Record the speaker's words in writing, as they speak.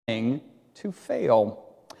to fail.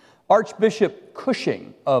 Archbishop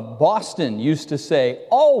Cushing of Boston used to say,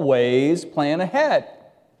 always plan ahead.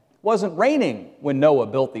 It wasn't raining when Noah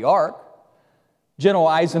built the ark. General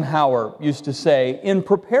Eisenhower used to say, in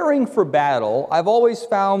preparing for battle, I've always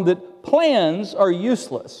found that plans are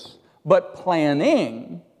useless, but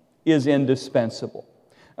planning is indispensable.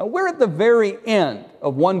 Now, we're at the very end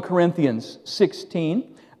of 1 Corinthians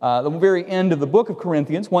 16, the very end of the book of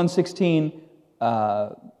Corinthians, 1:16,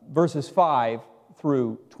 verses 5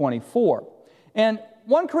 through 24. And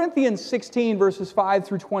 1 Corinthians 16, verses 5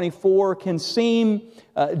 through 24 can seem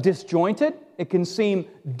disjointed, it can seem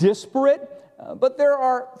disparate, but there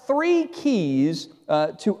are three keys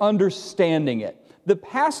to understanding it. The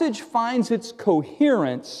passage finds its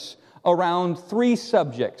coherence around three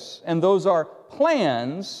subjects, and those are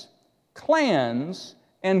plans, clans,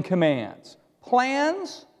 and commands.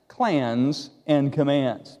 Plans, clans, and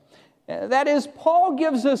commands. That is, Paul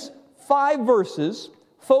gives us 5 verses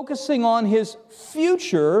focusing on his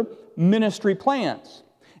future ministry plans.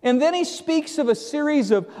 And then he speaks of a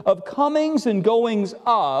series of comings and goings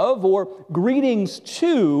of, or greetings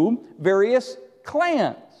to, various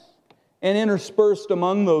clans. And interspersed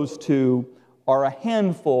among those two are a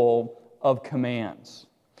handful of commands.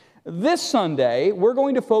 This Sunday, we're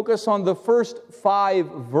going to focus on the first 5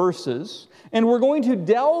 verses, and we're going to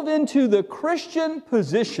delve into the Christian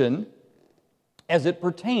position as it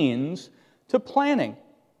pertains to planning.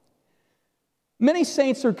 Many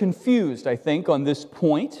saints are confused, I think, on this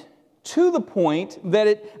point, to the point that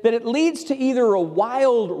it leads to either a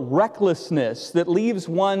wild recklessness that leaves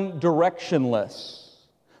one directionless,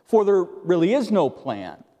 for there really is no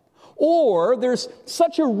plan, or there's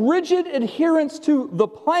such a rigid adherence to the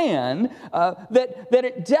plan that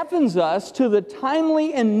it deafens us to the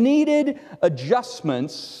timely and needed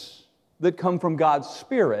adjustments that come from God's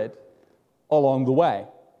Spirit along the way.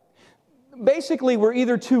 Basically, we're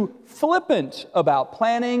either too flippant about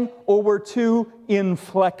planning or we're too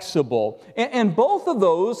inflexible. And both of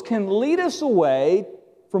those can lead us away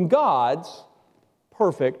from God's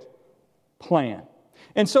perfect plan.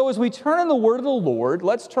 And so as we turn in the Word of the Lord,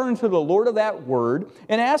 let's turn to the Lord of that Word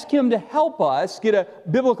and ask Him to help us get a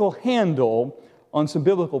biblical handle on some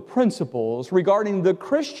biblical principles regarding the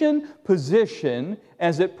Christian position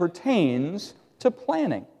as it pertains to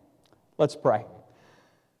planning. Let's pray.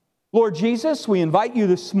 Lord Jesus, we invite you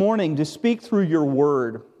this morning to speak through your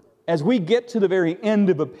word. As we get to the very end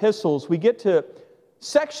of epistles, we get to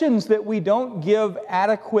sections that we don't give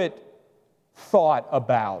adequate thought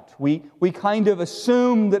about. We kind of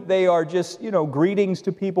assume that they are just, greetings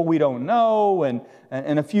to people we don't know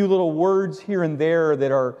and a few little words here and there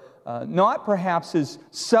that are not perhaps as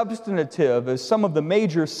substantive as some of the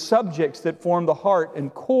major subjects that form the heart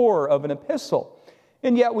and core of an epistle.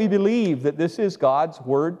 And yet we believe that this is God's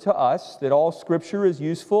word to us, that all Scripture is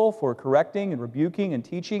useful for correcting and rebuking and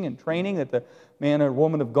teaching and training, that the man or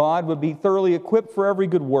woman of God would be thoroughly equipped for every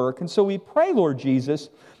good work. And so we pray, Lord Jesus,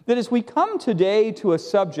 that as we come today to a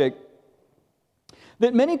subject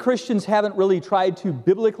that many Christians haven't really tried to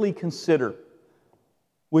biblically consider,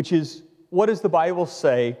 which is, what does the Bible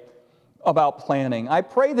say about planning? I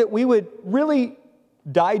pray that we would really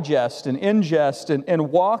digest and ingest and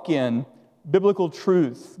walk in biblical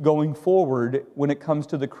truth going forward when it comes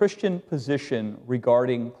to the Christian position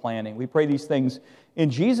regarding planning. We pray these things in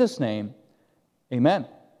Jesus' name. Amen.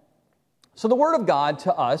 So the Word of God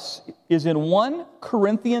to us is in 1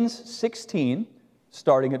 Corinthians 16,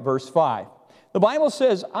 starting at verse 5. The Bible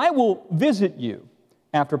says, I will visit you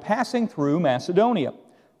after passing through Macedonia,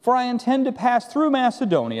 for I intend to pass through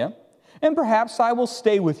Macedonia, and perhaps I will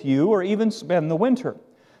stay with you or even spend the winter,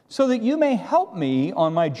 so that you may help me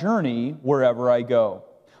on my journey wherever I go.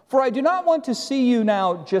 For I do not want to see you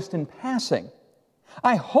now just in passing.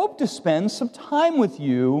 I hope to spend some time with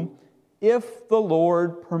you if the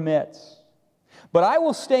Lord permits. But I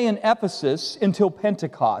will stay in Ephesus until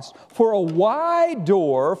Pentecost, for a wide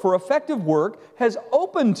door for effective work has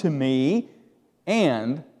opened to me,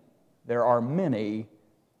 and there are many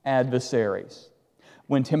adversaries.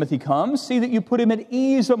 When Timothy comes, see that you put him at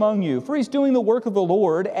ease among you, for he's doing the work of the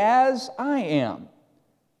Lord as I am.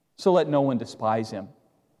 So let no one despise him.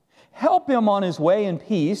 Help him on his way in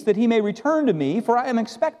peace, that he may return to me, for I am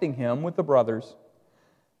expecting him with the brothers.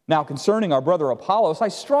 Now concerning our brother Apollos, I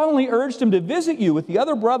strongly urged him to visit you with the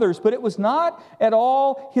other brothers, but it was not at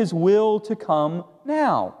all his will to come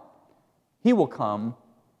now. He will come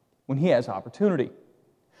when he has opportunity.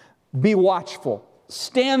 Be watchful.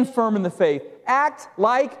 Stand firm in the faith. Act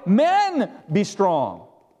like men. Be strong.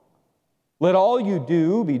 Let all you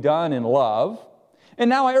do be done in love. And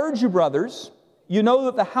now I urge you, brothers, You know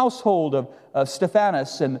that the household of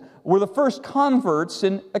Stephanas and were the first converts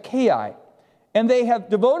in Achaia, and they have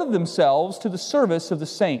devoted themselves to the service of the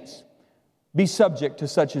saints. Be subject to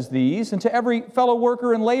such as these, and to every fellow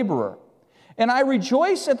worker and laborer. And I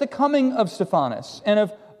rejoice at the coming of Stephanas,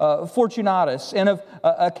 and of Fortunatus, and of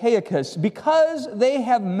Achaicus, because they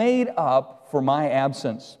have made up for my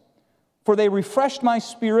absence. For they refreshed my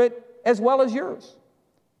spirit as well as yours.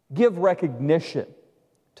 Give recognition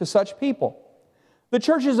to such people. The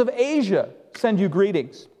churches of Asia send you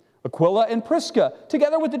greetings. Aquila and Prisca,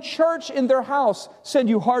 together with the church in their house, send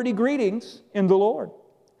you hearty greetings in the Lord.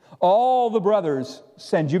 All the brothers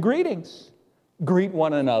send you greetings. Greet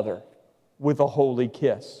one another with a holy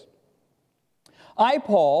kiss. I,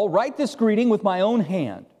 Paul, write this greeting with my own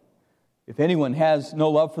hand. If anyone has no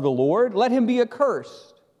love for the Lord, let him be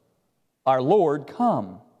accursed. Our Lord,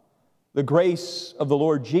 come. The grace of the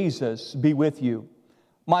Lord Jesus be with you.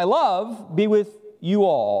 My love be with you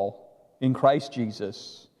all in Christ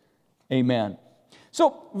Jesus. Amen.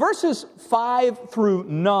 So verses 5 through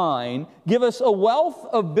 9 give us a wealth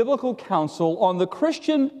of biblical counsel on the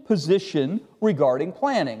Christian position regarding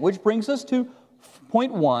planning, which brings us to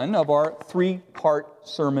point 1 of our 3-part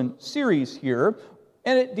sermon series here,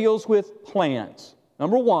 and it deals with plans.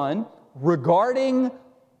 Number 1, regarding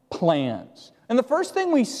plans. And the first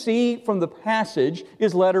thing we see from the passage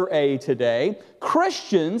is letter A today.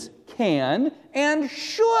 Christians can and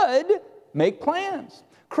should make plans.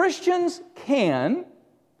 Christians can,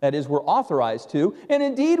 that is, we're authorized to, and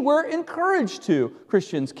indeed we're encouraged to.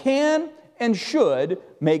 Christians can and should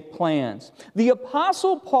make plans. The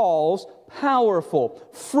Apostle Paul's powerful,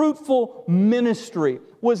 fruitful ministry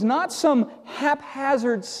was not some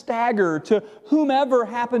haphazard stagger to whomever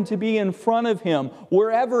happened to be in front of him,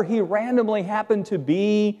 wherever he randomly happened to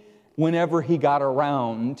be, whenever he got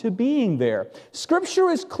around to being there. Scripture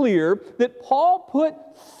is clear that Paul put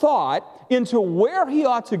thought into where he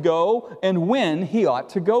ought to go and when he ought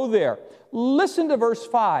to go there. Listen to verse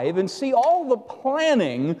 5 and see all the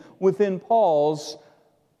planning within Paul's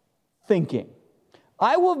thinking.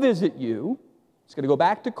 I will visit you, it's going to go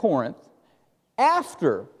back to Corinth,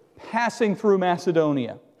 after passing through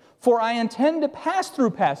Macedonia. For I intend to pass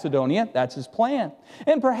through Macedonia, that's his plan.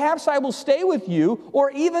 And perhaps I will stay with you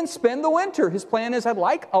or even spend the winter. His plan is I'd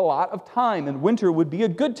like a lot of time, and winter would be a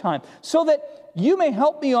good time, so that you may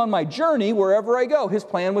help me on my journey wherever I go. His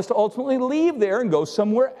plan was to ultimately leave there and go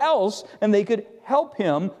somewhere else, and they could help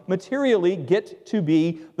him materially get to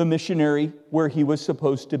be the missionary where he was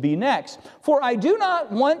supposed to be next. For I do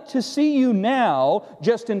not want to see you now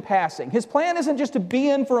just in passing. His plan isn't just to be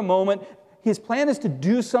in for a moment. His plan is to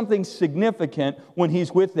do something significant when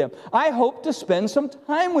he's with them. I hope to spend some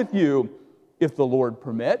time with you, if the Lord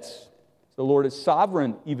permits. The Lord is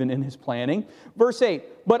sovereign even in his planning. Verse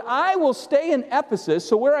 8, but I will stay in Ephesus,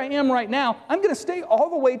 so where I am right now, I'm going to stay all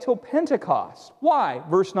the way till Pentecost. Why?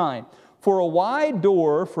 Verse 9, for a wide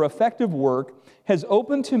door for effective work has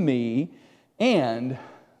opened to me, and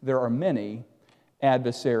there are many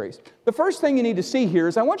adversaries. The first thing you need to see here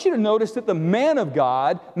is I want you to notice that the man of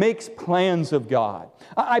God makes plans of God.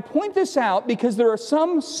 I point this out because there are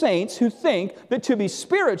some saints who think that to be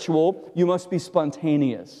spiritual, you must be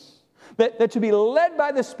spontaneous. That to be led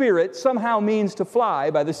by the Spirit somehow means to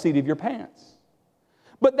fly by the seat of your pants.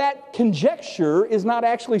 But that conjecture is not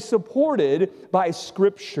actually supported by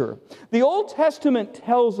Scripture. The Old Testament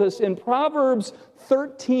tells us in Proverbs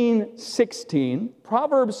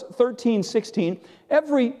 13:16,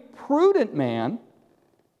 every prudent man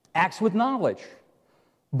acts with knowledge,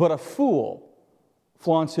 but a fool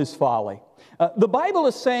flaunts his folly. The Bible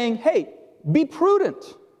is saying, hey, be prudent.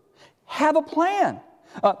 Have a plan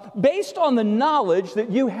based on the knowledge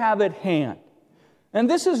that you have at hand. And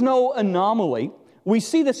this is no anomaly. We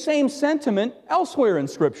see the same sentiment elsewhere in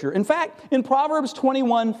Scripture. In fact, in Proverbs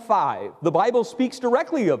 21:5, the Bible speaks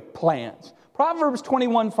directly of plans. Proverbs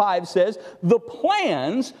 21:5 says, the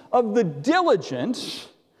plans of the diligent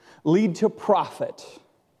lead to profit,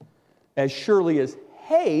 as surely as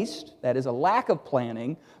haste, that is a lack of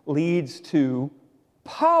planning, leads to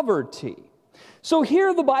poverty. So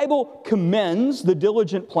here the Bible commends the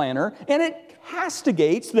diligent planner, and it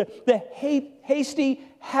castigates the hasty,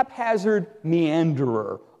 haphazard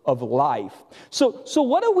meanderer of life. So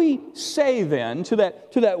what do we say then to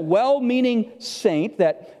that well-meaning saint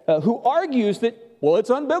who argues that, well, it's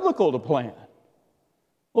unbiblical to plan?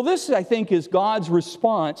 Well, this, I think, is God's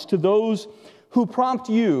response to those who prompt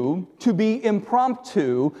you to be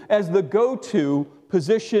impromptu as the go-to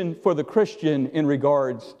position for the Christian in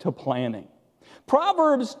regards to planning.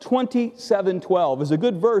 Proverbs 27:12 is a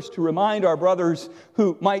good verse to remind our brothers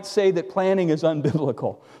who might say that planning is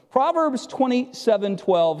unbiblical. Proverbs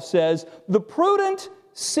 27:12 says, "The prudent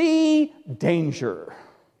see danger,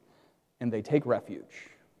 and they take refuge."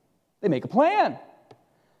 They make a plan.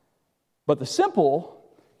 But the simple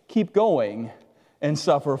keep going and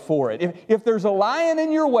suffer for it. If there's a lion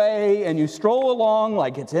in your way and you stroll along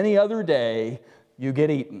like it's any other day, you get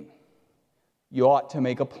eaten. You ought to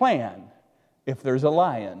make a plan if there's a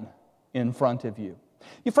lion in front of you.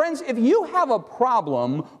 Friends, if you have a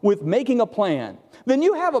problem with making a plan, then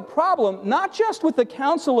you have a problem not just with the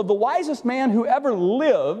counsel of the wisest man who ever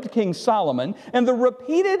lived, King Solomon, and the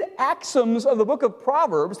repeated axioms of the book of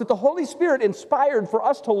Proverbs that the Holy Spirit inspired for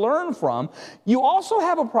us to learn from. You also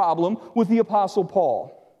have a problem with the Apostle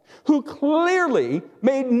Paul, who clearly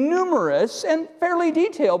made numerous and fairly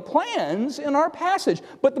detailed plans in our passage.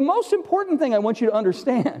 But the most important thing I want you to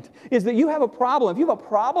understand is that you have a problem. If you have a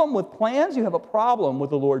problem with plans, you have a problem with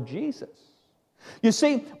the Lord Jesus. You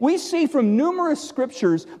see, we see from numerous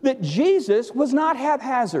scriptures that Jesus was not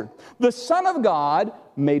haphazard. The Son of God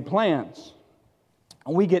made plans.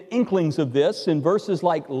 And we get inklings of this in verses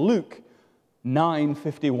like Luke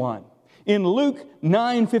 9:51. In Luke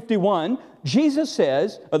 9:51, Jesus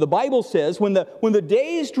says, or the Bible says, when the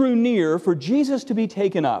days drew near for Jesus to be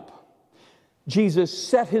taken up, Jesus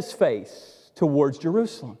set his face towards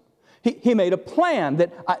Jerusalem. He made a plan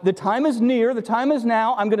that the time is near, the time is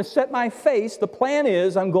now, I'm going to set my face. The plan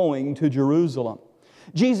is I'm going to Jerusalem.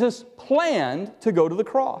 Jesus planned to go to the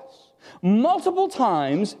cross. Multiple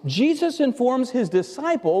times, Jesus informs his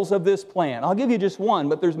disciples of this plan. I'll give you just one,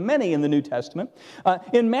 but there's many in the New Testament.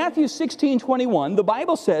 In Matthew 16:21, the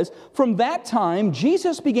Bible says, "From that time,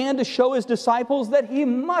 Jesus began to show his disciples that he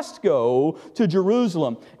must go to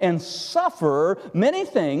Jerusalem and suffer many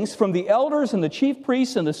things from the elders and the chief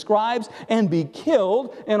priests and the scribes and be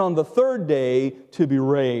killed, and on the third day to be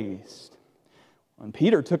raised." When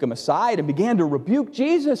Peter took him aside and began to rebuke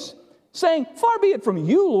Jesus, saying, "Far be it from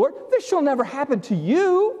you, Lord, this shall never happen to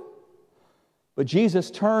you." But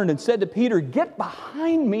Jesus turned and said to Peter, "Get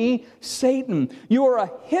behind me, Satan. You are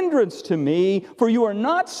a hindrance to me, for you are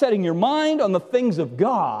not setting your mind on the things of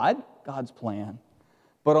God," God's plan,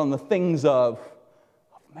 "but on the things of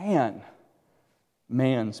man,"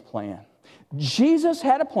 man's plan. Jesus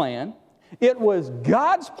had a plan. It was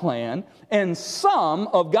God's plan, and some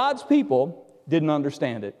of God's people didn't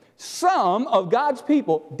understand it. Some of God's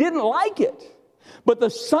people didn't like it. But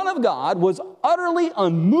the Son of God was utterly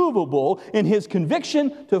unmovable in his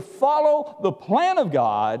conviction to follow the plan of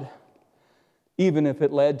God, even if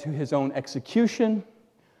it led to his own execution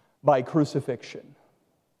by crucifixion.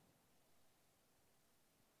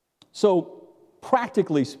 So,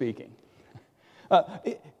 practically speaking,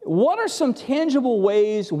 what are some tangible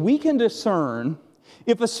ways we can discern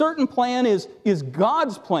if a certain plan is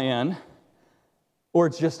God's plan or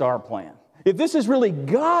it's just our plan? If this is really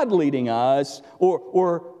God leading us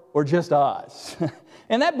or just us.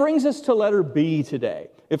 And that brings us to letter B today.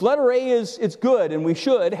 If letter A is it's good and we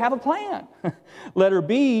should have a plan. Letter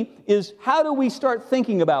B is how do we start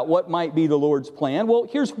thinking about what might be the Lord's plan? Well,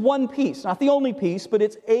 here's one piece, not the only piece, but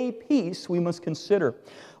it's a piece we must consider.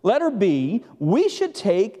 Letter B, we should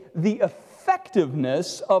take the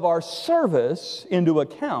effectiveness of our service into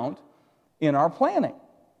account in our planning,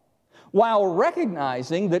 while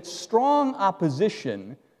recognizing that strong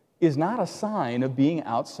opposition is not a sign of being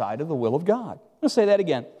outside of the will of God. I'll say that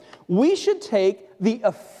again. We should take the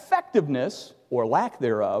effectiveness, or lack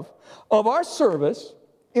thereof, of our service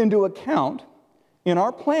into account in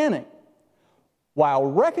our planning, while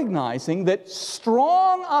recognizing that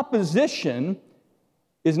strong opposition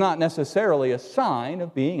is not necessarily a sign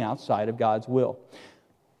of being outside of God's will.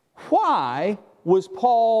 Why was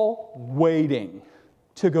Paul waiting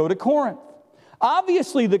to go to Corinth?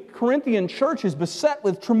 Obviously, the Corinthian church is beset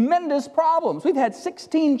with tremendous problems. We've had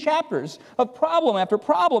 16 chapters of problem after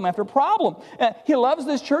problem after problem. He loves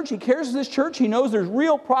this church. He cares for this church. He knows there's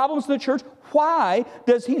real problems in the church. Why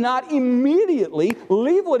does he not immediately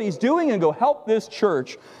leave what he's doing and go help this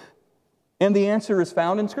church? And the answer is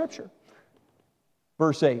found in Scripture.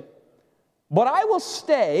 Verse 8. But I will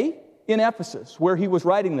stay in Ephesus, where he was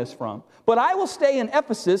writing this from. But I will stay in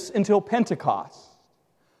Ephesus until Pentecost.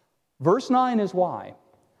 Verse 9 is why.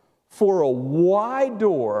 For a wide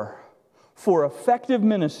door for effective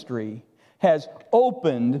ministry has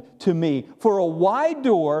opened to me. For a wide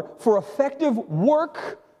door for effective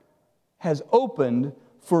work has opened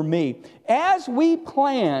for me. As we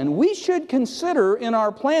plan, we should consider in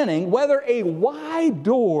our planning whether a wide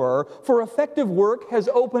door for effective work has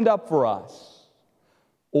opened up for us,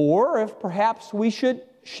 or if perhaps we should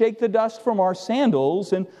shake the dust from our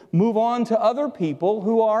sandals and move on to other people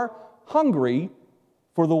who are hungry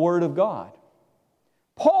for the Word of God.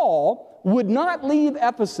 Paul would not leave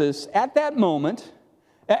Ephesus at that moment,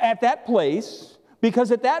 at that place,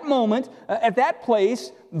 because at that moment, at that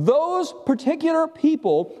place, those particular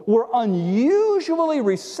people were unusually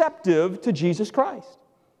receptive to Jesus Christ.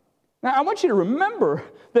 Now, I want you to remember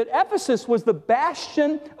that Ephesus was the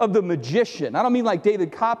bastion of the magician. I don't mean like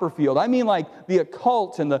David Copperfield. I mean like the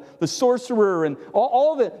occult and the sorcerer and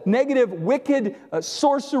all the negative, wicked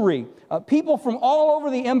sorcery. People from all over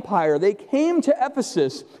the empire, they came to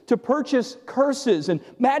Ephesus to purchase curses and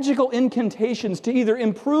magical incantations to either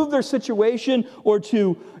improve their situation or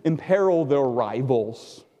to imperil their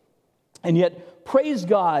rivals. And yet, praise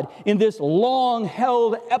God, in this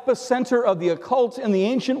long-held epicenter of the occult in the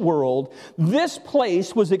ancient world, this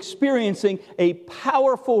place was experiencing a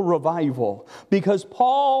powerful revival because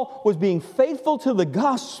Paul was being faithful to the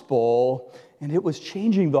gospel, and it was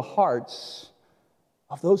changing the hearts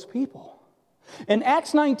of those people. In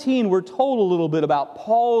Acts 19, we're told a little bit about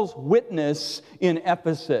Paul's witness in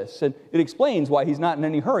Ephesus, and it explains why he's not in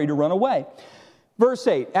any hurry to run away. Verse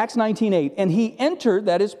 8, Acts 19:8, and he entered,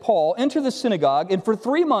 that is Paul, entered the synagogue, and for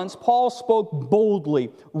 3 months Paul spoke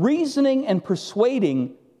boldly, reasoning and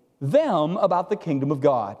persuading them about the kingdom of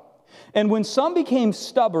God. And when some became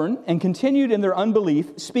stubborn and continued in their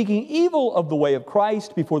unbelief, speaking evil of the way of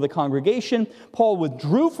Christ before the congregation, Paul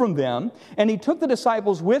withdrew from them, and he took the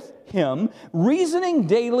disciples with him, reasoning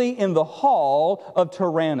daily in the hall of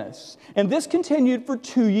Tyrannus. And this continued for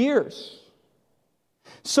 2 years.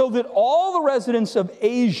 So that all the residents of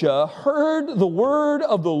Asia heard the word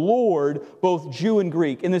of the Lord, both Jew and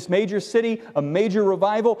Greek. In this major city, a major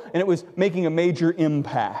revival, and it was making a major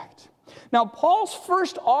impact. Now, Paul's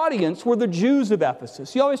first audience were the Jews of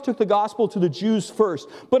Ephesus. He always took the gospel to the Jews first.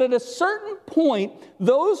 But at a certain point,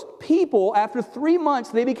 those people, after 3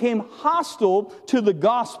 months, they became hostile to the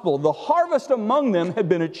gospel. The harvest among them had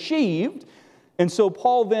been achieved. And so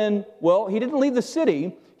Paul then, he didn't leave the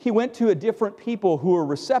city. He went to a different people who were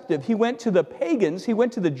receptive. He went to the pagans. He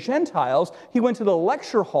went to the Gentiles. He went to the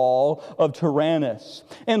lecture hall of Tyrannus.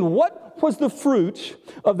 And what was the fruit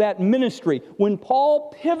of that ministry when Paul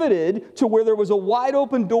pivoted to where there was a wide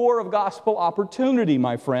open door of gospel opportunity,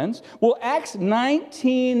 my friends? Well, Acts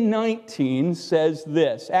 19:19 says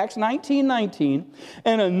this. Acts 19:19,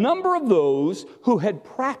 and a number of those who had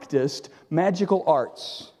practiced magical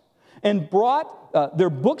arts and brought their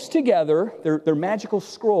books together, their magical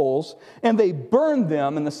scrolls, and they burned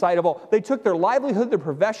them in the sight of all. They took their livelihood, their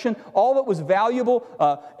profession, all that was valuable,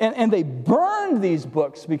 and they burned these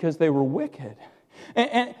books because they were wicked.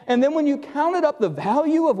 And then when you counted up the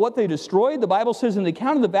value of what they destroyed, the Bible says, and they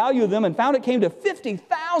counted the value of them and found it came to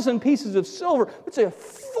 50,000 pieces of silver. It's a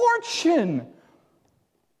fortune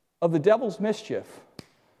of the devil's mischief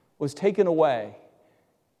was taken away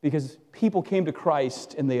because people came to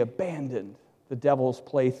Christ and they abandoned the devil's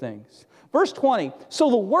playthings. Verse 20, so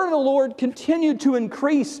the word of the Lord continued to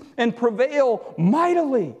increase and prevail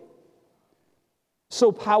mightily.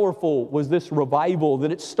 So powerful was this revival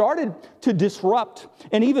that it started to disrupt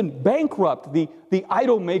and even bankrupt the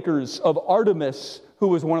idol makers of Artemis, who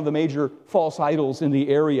was one of the major false idols in the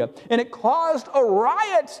area. And it caused a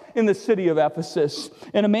riot in the city of Ephesus.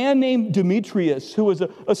 And a man named Demetrius, who was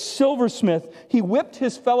a silversmith, he whipped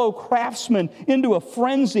his fellow craftsmen into a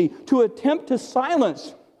frenzy to attempt to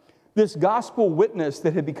silence this gospel witness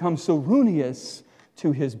that had become so ruinous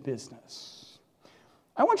to his business.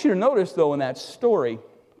 I want you to notice, though, in that story,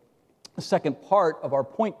 the second part of our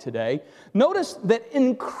point today, notice that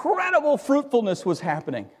incredible fruitfulness was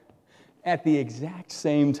happening at the exact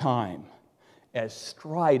same time as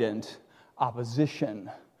strident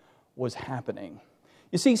opposition was happening.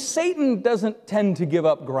 You see, Satan doesn't tend to give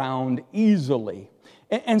up ground easily.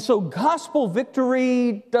 And so gospel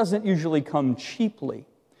victory doesn't usually come cheaply.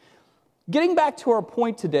 Getting back to our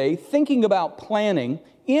point today, thinking about planning,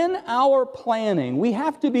 in our planning, we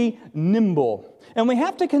have to be nimble. And we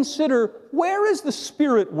have to consider, where is the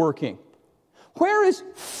Spirit working? Where is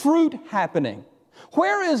fruit happening?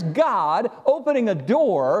 Where is God opening a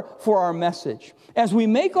door for our message? As we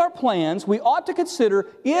make our plans, we ought to consider,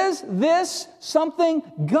 is this something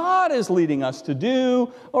God is leading us to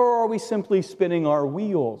do, or are we simply spinning our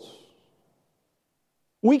wheels?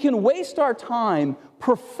 We can waste our time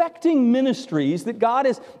perfecting ministries that God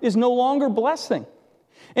is no longer blessing.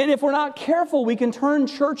 And if we're not careful, we can turn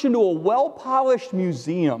church into a well-polished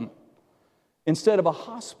museum instead of a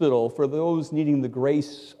hospital for those needing the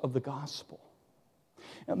grace of the gospel.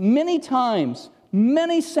 Many times,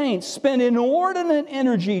 many saints spend inordinate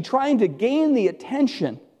energy trying to gain the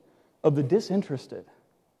attention of the disinterested.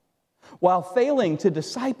 while failing to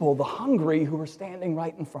disciple the hungry who are standing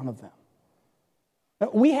right in front of them.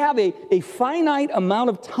 We have a finite amount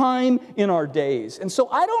of time in our days, and so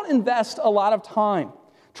I don't invest a lot of time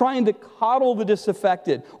trying to coddle the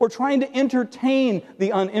disaffected or trying to entertain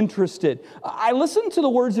the uninterested. I listened to the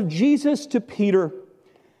words of Jesus to Peter,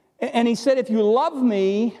 and he said, if you love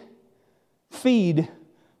me, feed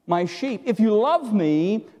my sheep. If you love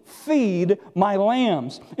me, feed my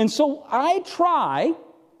lambs. And so I try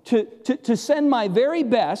to send my very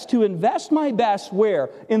best, to invest my best where?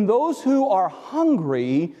 In those who are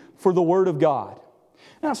hungry for the Word of God.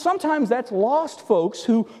 Now, sometimes that's lost folks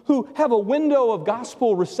who have a window of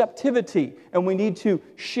gospel receptivity, and we need to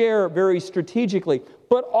share very strategically.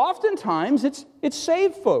 But oftentimes, it's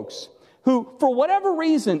saved folks who, for whatever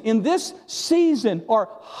reason, in this season are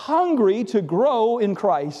hungry to grow in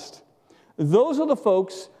Christ. Those are the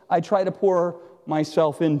folks I try to pour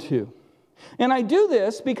myself into. And I do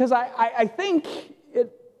this because I think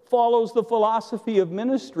it follows the philosophy of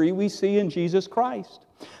ministry we see in Jesus Christ.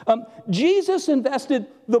 Jesus invested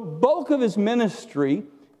the bulk of his ministry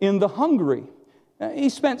in the hungry. He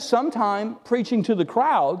spent some time preaching to the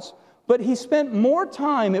crowds, but he spent more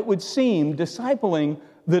time, it would seem, discipling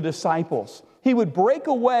the disciples. He would break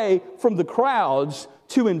away from the crowds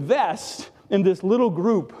to invest in this little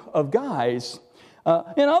group of guys.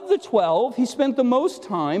 And of the 12, he spent the most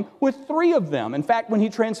time with 3 of them. In fact, when he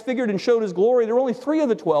transfigured and showed his glory, there were only 3 of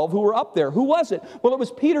the 12 who were up there. Who was it? Well, it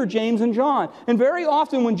was Peter, James, and John. And very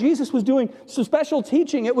often when Jesus was doing some special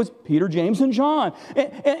teaching, it was Peter, James, and John.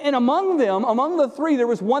 And among them, among the 3, there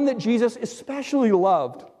was one that Jesus especially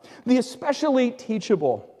loved, the especially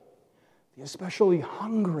teachable, the especially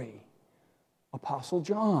hungry Apostle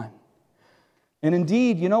John. And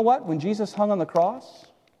indeed, you know what? When Jesus hung on the cross,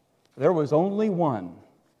 there was only one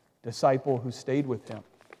disciple who stayed with him.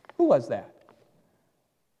 Who was that? It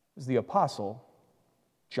was the Apostle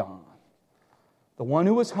John. The one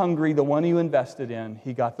who was hungry, the one you invested in,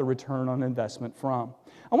 he got the return on investment from.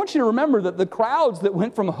 I want you to remember that the crowds that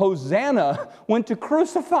went from Hosanna went to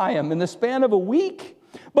crucify him in the span of a week.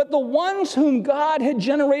 But the ones whom God had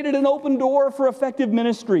generated an open door for effective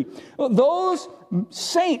ministry, those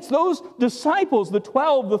saints, those disciples, the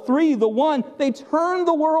 12, the 3, the 1, they turned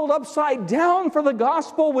the world upside down for the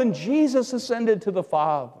gospel when Jesus ascended to the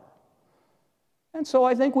Father. And so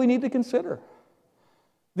I think we need to consider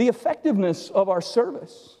the effectiveness of our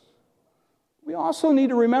service. We also need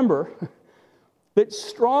to remember that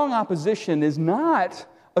strong opposition is not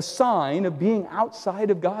a sign of being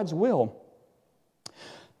outside of God's will.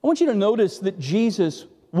 I want you to notice that Jesus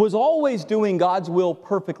was always doing God's will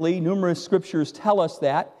perfectly. Numerous scriptures tell us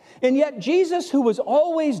that. And yet Jesus, who was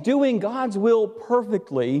always doing God's will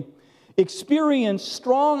perfectly, experienced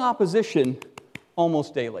strong opposition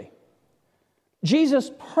almost daily. Jesus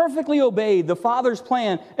perfectly obeyed the Father's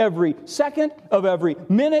plan every second of every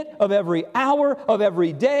minute of every hour of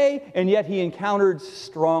every day, and yet he encountered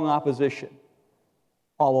strong opposition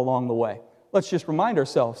all along the way. Let's just remind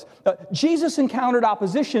ourselves. Jesus encountered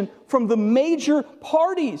opposition from the major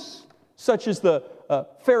parties, such as the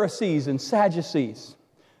Pharisees and Sadducees.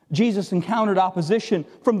 Jesus encountered opposition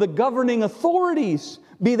from the governing authorities,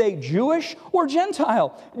 be they Jewish or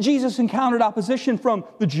Gentile. Jesus encountered opposition from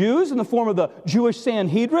the Jews in the form of the Jewish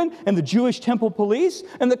Sanhedrin and the Jewish temple police,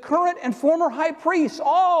 and the current and former high priests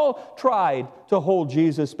all tried to hold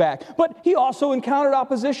Jesus back. But he also encountered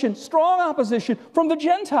opposition, strong opposition, from the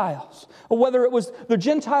Gentiles, whether it was the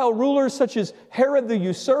Gentile rulers such as Herod the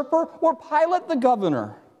usurper or Pilate the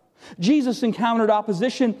governor. Jesus encountered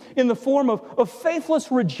opposition in the form of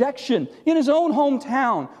faithless rejection in his own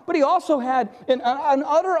hometown, but he also had an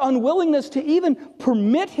utter unwillingness to even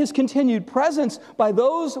permit his continued presence by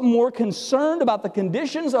those more concerned about the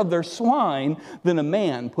conditions of their swine than a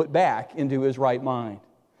man put back into his right mind.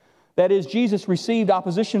 That is, Jesus received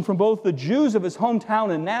opposition from both the Jews of his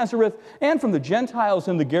hometown in Nazareth and from the Gentiles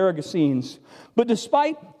in the Gerasenes. But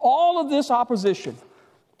despite all of this opposition,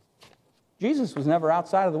 Jesus was never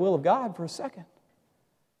outside of the will of God for a second.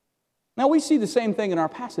 Now, we see the same thing in our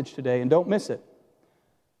passage today, and don't miss it.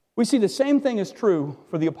 We see the same thing is true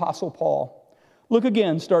for the Apostle Paul. Look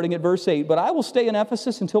again, starting at verse 8. But I will stay in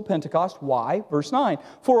Ephesus until Pentecost. Why? Verse 9.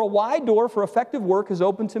 For a wide door for effective work is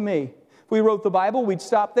open to me. If we wrote the Bible, we'd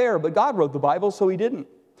stop there, but God wrote the Bible, so he didn't.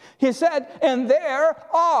 He said, and there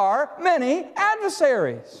are many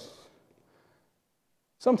adversaries.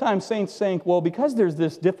 Sometimes saints think, well, because there's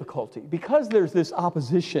this difficulty, because there's this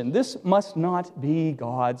opposition, this must not be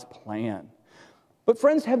God's plan. But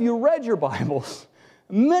friends, have you read your Bibles?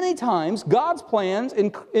 Many times, God's plans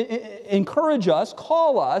encourage us,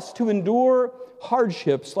 call us to endure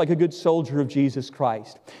hardships like a good soldier of Jesus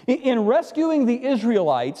Christ. In rescuing the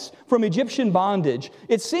Israelites from Egyptian bondage,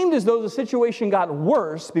 it seemed as though the situation got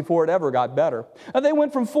worse before it ever got better. They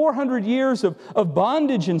went from 400 years of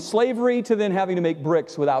bondage and slavery to then having to make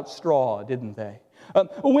bricks without straw, didn't they?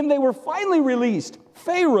 When they were finally released,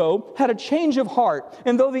 Pharaoh had a change of heart.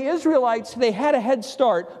 And though the Israelites, they had a head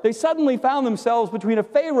start, they suddenly found themselves between a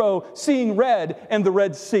Pharaoh seeing red and the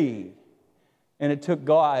Red Sea. And it took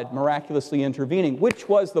God miraculously intervening, which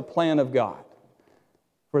was the plan of God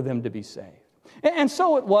for them to be saved. And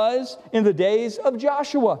so it was in the days of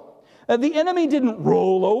Joshua. The enemy didn't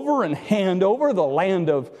roll over and hand over the land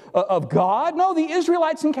of God. No, the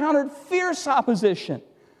Israelites encountered fierce opposition.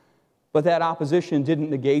 But that opposition didn't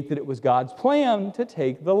negate that it was God's plan to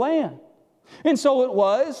take the land. And so it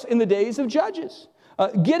was in the days of Judges.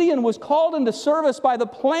 Gideon was called into service by the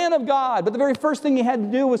plan of God, but the very first thing he had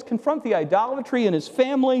to do was confront the idolatry in his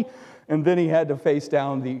family, and then he had to face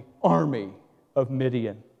down the army of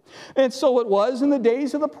Midian. And so it was in the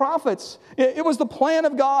days of the prophets. It was the plan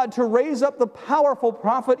of God to raise up the powerful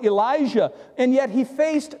prophet Elijah, and yet he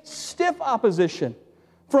faced stiff opposition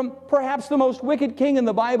from perhaps the most wicked king in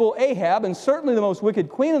the Bible, Ahab, and certainly the most wicked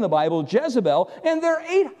queen in the Bible, Jezebel, and their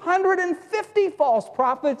 850 false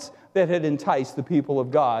prophets that had enticed the people of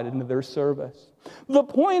God into their service. The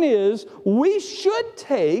point is, we should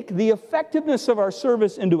take the effectiveness of our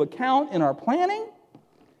service into account in our planning,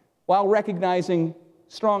 while recognizing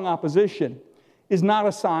strong opposition is not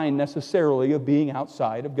a sign necessarily of being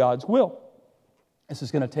outside of God's will. This is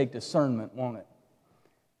going to take discernment, won't it?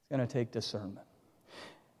 It's going to take discernment.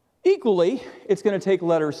 Equally, it's going to take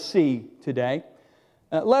letter C today.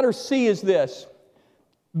 Letter C is this: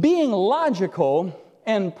 being logical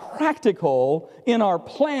and practical in our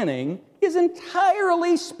planning is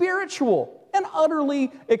entirely spiritual and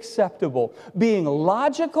utterly acceptable. Being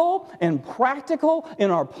logical and practical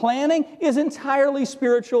in our planning is entirely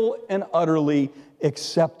spiritual and utterly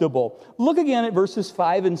acceptable. Look again at verses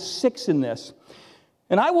 5 and 6 in this.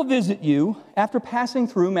 And I will visit you after passing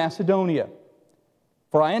through Macedonia.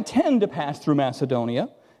 For I intend to pass through Macedonia,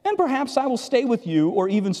 and perhaps I will stay with you or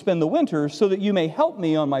even spend the winter so that you may help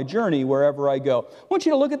me on my journey wherever I go. I want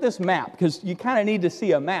you to look at this map, because you kind of need to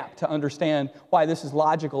see a map to understand why this is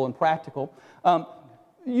logical and practical.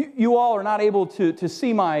 You all are not able to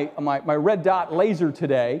see my red dot laser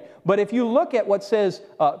today, but if you look at what says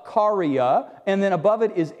Caria, and then above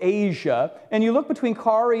it is Asia, and you look between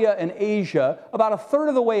Caria and Asia, about a third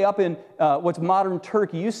of the way up in what's modern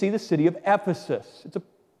Turkey, you see the city of Ephesus. It's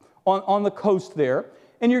on the coast there.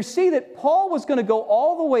 And you see that Paul was going to go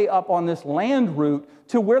all the way up on this land route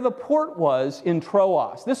to where the port was in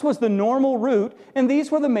Troas. This was the normal route, and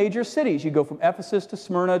these were the major cities. You go from Ephesus to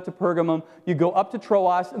Smyrna to Pergamum, you go up to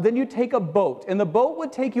Troas, then you take a boat. And the boat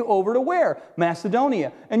would take you over to where?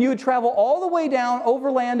 Macedonia. And you would travel all the way down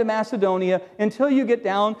overland to Macedonia until you get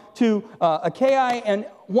down to Achaia, and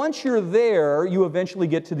once you're there, you eventually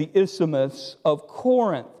get to the Isthmus of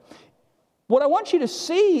Corinth. What I want you to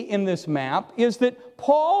see in this map is that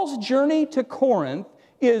Paul's journey to Corinth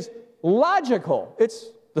is logical. It's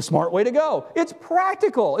the smart way to go. It's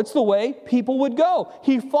practical. It's the way people would go.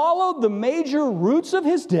 He followed the major routes of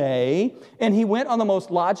his day, and he went on the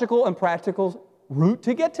most logical and practical route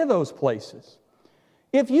to get to those places.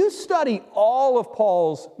 If you study all of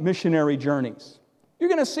Paul's missionary journeys, you're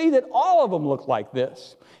going to see that all of them look like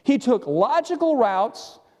this. He took logical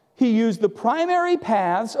routes. He used the primary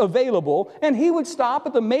paths available, and he would stop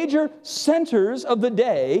at the major centers of the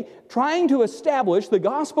day, trying to establish the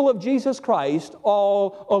gospel of Jesus Christ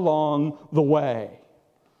all along the way.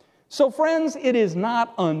 So, friends, it is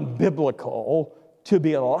not unbiblical to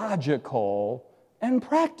be logical and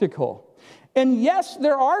practical. And yes,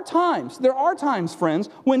 there are times, friends,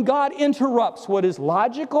 when God interrupts what is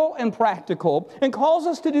logical and practical and calls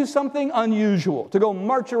us to do something unusual, to go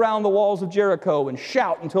march around the walls of Jericho and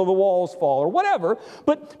shout until the walls fall or whatever.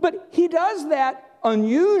 But He does that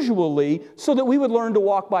unusually so that we would learn to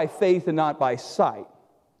walk by faith and not by sight.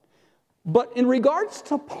 But in regards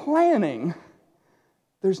to planning,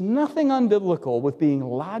 there's nothing unbiblical with being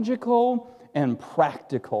logical and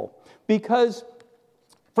practical, because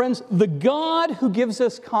friends, the God who gives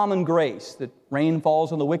us common grace, that rain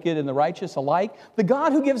falls on the wicked and the righteous alike, the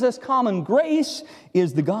God who gives us common grace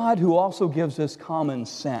is the God who also gives us common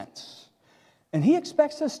sense. And He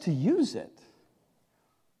expects us to use it.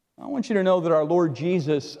 I want you to know that our Lord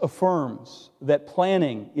Jesus affirms that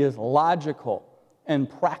planning is logical and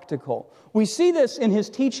practical. We see this in His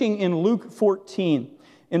teaching in Luke 14.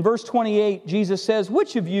 In verse 28, Jesus says,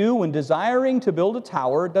 "Which of you, when desiring to build a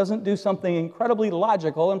tower, doesn't do something incredibly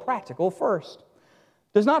logical and practical first?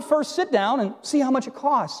 Does not first sit down and see how much it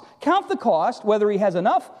costs, count the cost, whether he has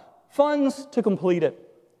enough funds to complete it?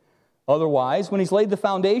 Otherwise, when he's laid the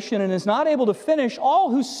foundation and is not able to finish, all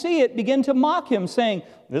who see it begin to mock him, saying,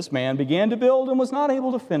 'This man began to build and was not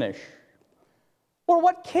able to finish.' Or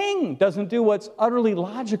what king doesn't do what's utterly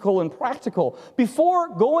logical and practical before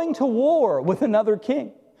going to war with another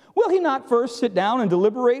king? Will he not first sit down and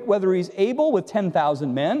deliberate whether he's able with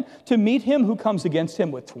 10,000 men to meet him who comes against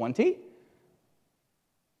him with 20?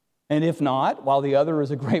 And if not, while the other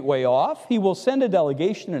is a great way off, he will send a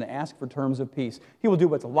delegation and ask for terms of peace." He will do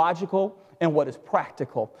what's logical and what is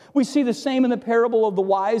practical. We see the same in the parable of the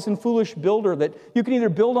wise and foolish builder, that you can either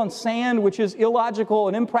build on sand, which is illogical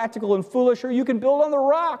and impractical and foolish, or you can build on the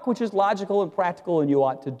rock, which is logical and practical, and you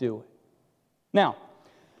ought to do it. Now,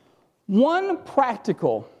 one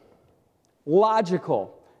practical,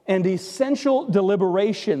 logical, and essential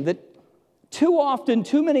deliberation that too often,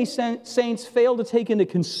 too many saints fail to take into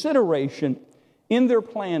consideration in their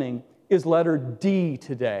planning is letter D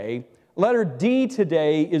today. Letter D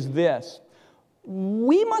today is this: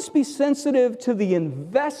 we must be sensitive to the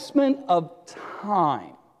investment of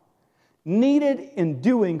time needed in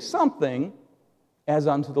doing something as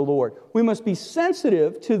unto the Lord. We must be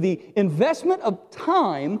sensitive to the investment of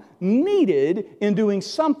time needed in doing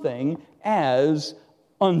something as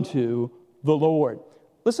unto the Lord.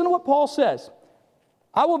 Listen to what Paul says.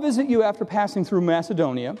 "I will visit you after passing through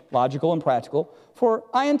Macedonia," logical and practical, "for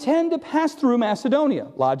I intend to pass through Macedonia,"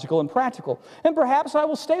 logical and practical, "and perhaps I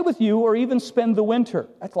will stay with you or even spend the winter."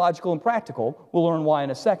 That's logical and practical. We'll learn why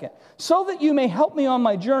in a second. "So that you may help me on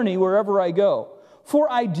my journey wherever I go. For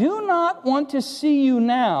I do not want to see you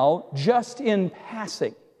now just in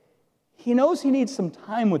passing." He knows he needs some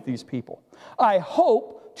time with these people. "I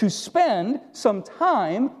hope to spend some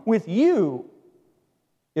time with you,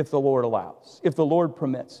 if the Lord allows, if the Lord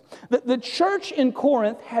permits." The church in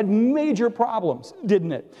Corinth had major problems,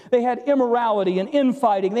 didn't it? They had immorality and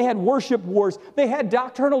infighting. They had worship wars. They had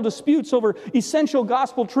doctrinal disputes over essential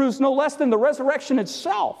gospel truths, no less than the resurrection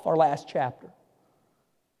itself, our last chapter.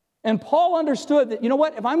 And Paul understood that, you know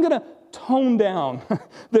what, if I'm going to tone down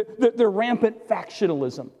their rampant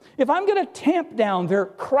factionalism, if I'm going to tamp down their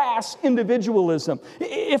crass individualism,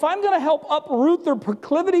 if I'm going to help uproot their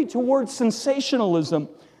proclivity towards sensationalism,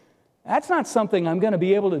 that's not something I'm going to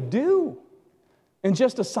be able to do in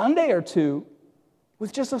just a Sunday or two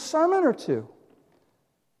with just a sermon or two.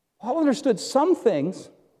 Paul understood some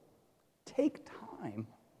things take time.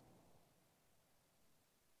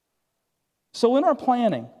 So in our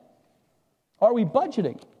planning, are we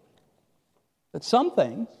budgeting that some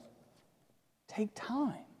things take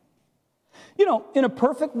time? You know, in a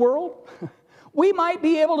perfect world, we might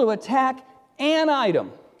be able to attack an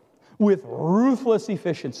item with ruthless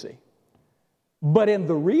efficiency. But in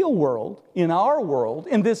the real world, in our world,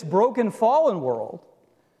 in this broken, fallen world,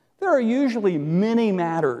 there are usually many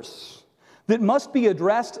matters that must be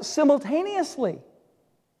addressed simultaneously.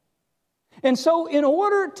 And so in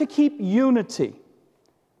order to keep unity,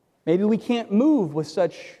 maybe we can't move with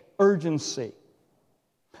such urgency.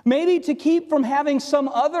 Maybe to keep from having some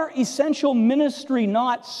other essential ministry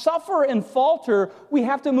not suffer and falter, we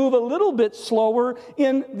have to move a little bit slower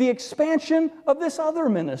in the expansion of this other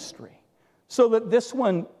ministry so that this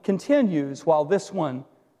one continues while this one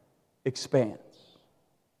expands.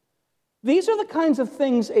 These are the kinds of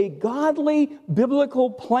things a godly biblical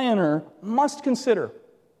planner must consider.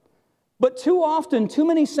 But too often, too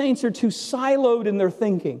many saints are too siloed in their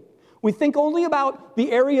thinking. We think only about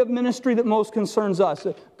the area of ministry that most concerns us.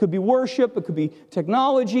 It could be worship, it could be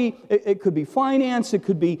technology, it could be finance, it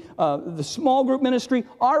could be the small group ministry.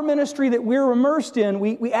 Our ministry that we're immersed in,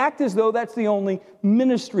 we act as though that's the only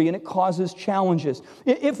ministry, and it causes challenges.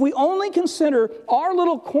 If we only consider our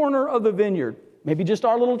little corner of the vineyard, maybe just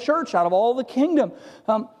our little church out of all the kingdom,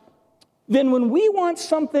 then when we want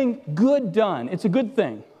something good done, it's a good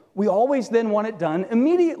thing. We always then want it done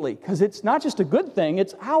immediately because it's not just a good thing,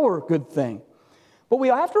 it's our good thing. But we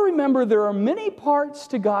have to remember there are many parts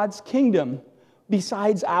to God's kingdom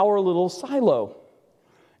besides our little silo.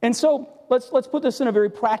 And so let's put this in a very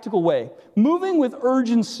practical way. Moving with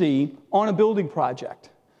urgency on a building project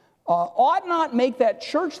ought not make that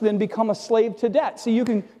church then become a slave to debt. See, you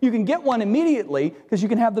can get one immediately because you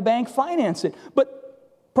can have the bank finance it.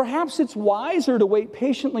 But perhaps it's wiser to wait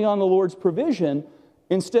patiently on the Lord's provision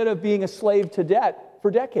instead of being a slave to debt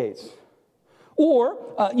for decades. Or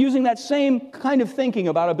using that same kind of thinking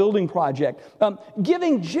about a building project,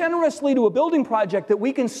 giving generously to a building project that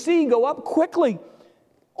we can see go up quickly,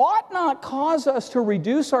 ought not cause us to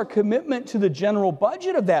reduce our commitment to the general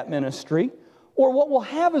budget of that ministry, or what we'll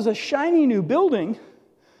have is a shiny new building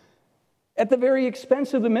at the very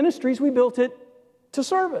expense of the ministries we built it to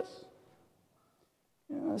service.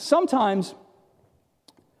 Sometimes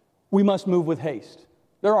we must move with haste.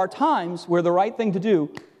 There are times where the right thing to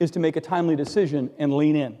do is to make a timely decision and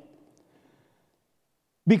lean in,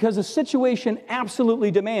 because the situation absolutely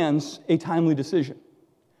demands a timely decision.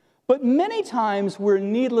 But many times we're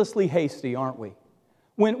needlessly hasty, aren't we?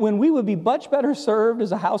 When we would be much better served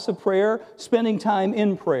as a house of prayer, spending time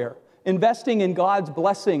in prayer, investing in God's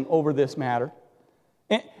blessing over this matter.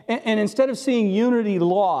 And instead of seeing unity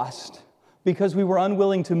lost because we were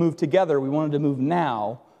unwilling to move together, we wanted to move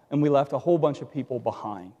now, and we left a whole bunch of people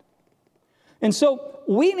behind. And so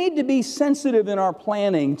we need to be sensitive in our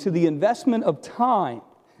planning to the investment of time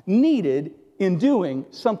needed in doing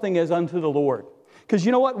something as unto the Lord. Because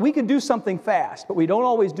you know what? We can do something fast, but we don't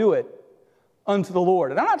always do it unto the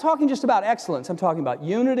Lord. And I'm not talking just about excellence. I'm talking about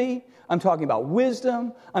unity. I'm talking about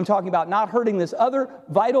wisdom. I'm talking about not hurting this other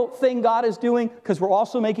vital thing God is doing, because we're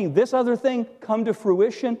also making this other thing come to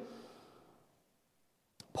fruition.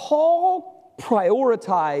 Paul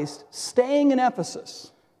prioritized staying in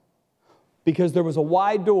Ephesus because there was a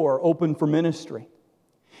wide door open for ministry.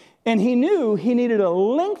 And he knew he needed a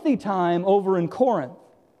lengthy time over in Corinth.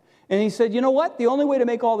 And he said, you know what? The only way to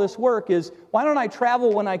make all this work is, why don't I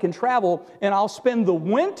travel when I can travel, and I'll spend the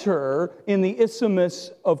winter in the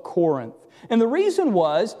Isthmus of Corinth. And the reason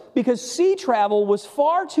was because sea travel was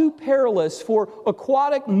far too perilous for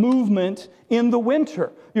aquatic movement in the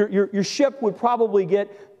winter. Your ship would probably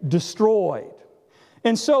get destroyed.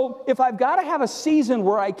 And so if I've got to have a season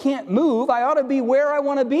where I can't move, I ought to be where I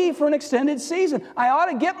want to be for an extended season. I ought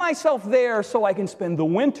to get myself there so I can spend the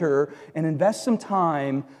winter and invest some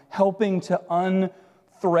time helping to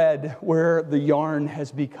unthread where the yarn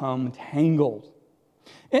has become tangled.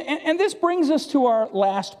 And this brings us to our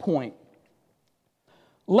last point.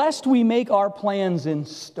 Lest we make our plans in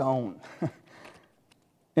stone,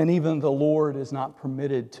 and even the Lord is not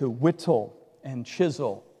permitted to whittle and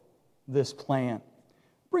chisel this plan.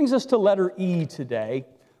 Brings us to letter E today.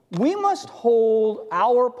 We must hold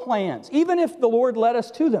our plans, even if the Lord led us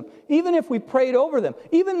to them, even if we prayed over them,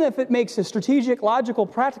 even if it makes a strategic, logical,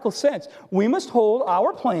 practical sense. We must hold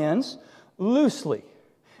our plans loosely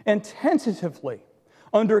and tentatively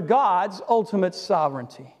under God's ultimate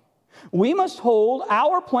sovereignty. We must hold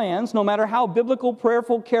our plans, no matter how biblical,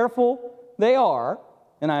 prayerful, careful they are,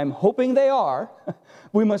 and I'm hoping they are,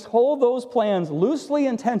 we must hold those plans loosely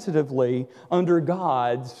and tentatively under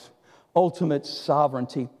God's ultimate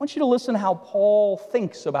sovereignty. I want you to listen to how Paul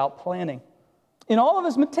thinks about planning. In all of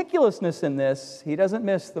his meticulousness in this, he doesn't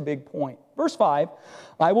miss the big point. Verse 5,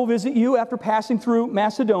 I will visit you after passing through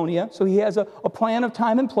Macedonia. So he has a plan of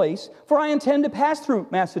time and place. For I intend to pass through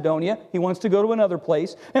Macedonia. He wants to go to another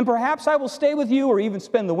place. And perhaps I will stay with you or even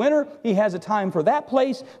spend the winter. He has a time for that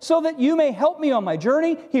place so that you may help me on my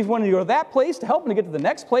journey. He's wanting to go to that place to help him to get to the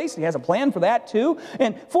next place. He has a plan for that too.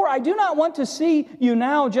 And for I do not want to see you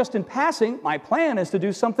now just in passing. My plan is to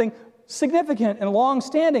do something significant and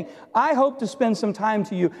long-standing. I hope to spend some time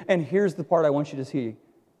to you. And here's the part I want you to see.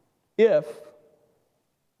 If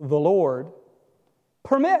the Lord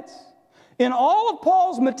permits. In all of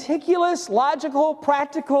Paul's meticulous, logical,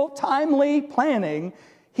 practical, timely planning,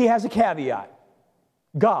 he has a caveat.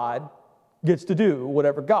 God gets to do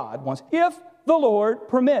whatever God wants, if the Lord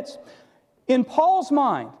permits. In Paul's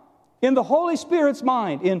mind, in the Holy Spirit's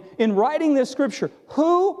mind, in writing this scripture,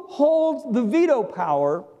 who holds the veto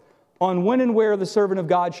power on when and where the servant of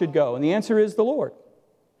God should go? And the answer is the Lord.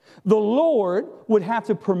 The Lord would have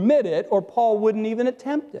to permit it, or Paul wouldn't even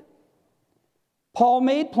attempt it. Paul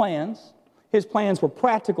made plans. His plans were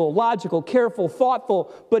practical, logical, careful,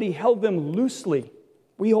 thoughtful, but he held them loosely.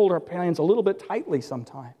 We hold our plans a little bit tightly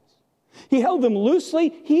sometimes. He held them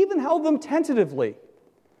loosely. He even held them tentatively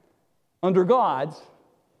under God's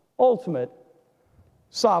ultimate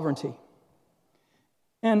sovereignty.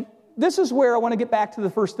 And this is where I want to get back to the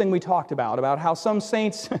first thing we talked about how some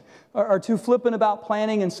saints are too flippant about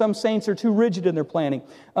planning and some saints are too rigid in their planning.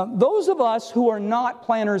 Those of us who are not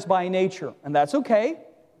planners by nature, and that's okay,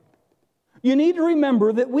 you need to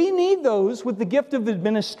remember that we need those with the gift of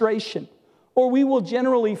administration, or we will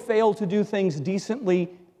generally fail to do things decently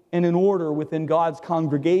and in order within God's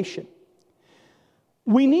congregation.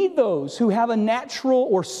 We need those who have a natural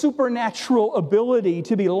or supernatural ability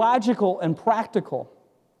to be logical and practical.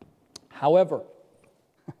 However,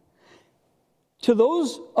 to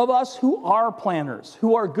those of us who are planners,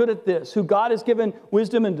 who are good at this, who God has given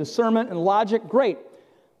wisdom and discernment and logic, great.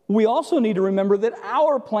 We also need to remember that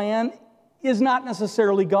our plan is not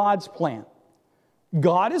necessarily God's plan.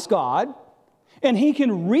 God is God, and He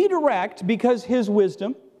can redirect because His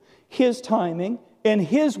wisdom, His timing, and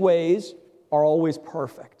His ways are always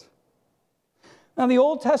perfect. Now, the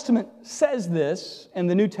Old Testament says this, and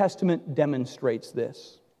the New Testament demonstrates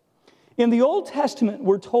this. In the Old Testament,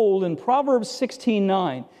 we're told in Proverbs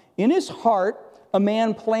 16:9, in his heart a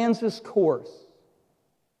man plans his course,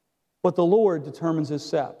 but the Lord determines his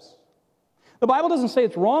steps. The Bible doesn't say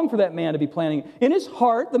it's wrong for that man to be planning. In his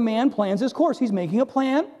heart, the man plans his course. He's making a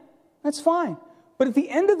plan. That's fine. But at the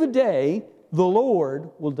end of the day, the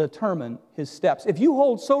Lord will determine his steps. If you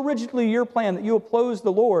hold so rigidly your plan that you oppose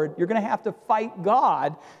the Lord, you're going to have to fight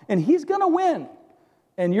God, and He's going to win,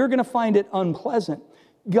 and you're going to find it unpleasant.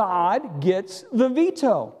 God gets the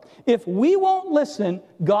veto. If we won't listen,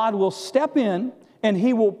 God will step in, and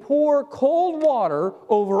He will pour cold water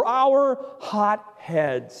over our hot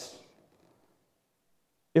heads.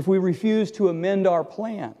 If we refuse to amend our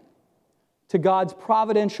plan to God's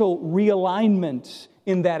providential realignment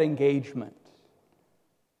in that engagement.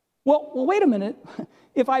 Well, wait a minute.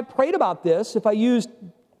 If I prayed about this, if I used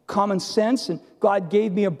common sense and God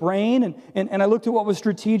gave me a brain and I looked at what was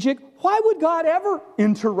strategic, why would God ever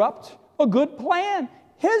interrupt a good plan?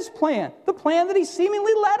 His plan, the plan that He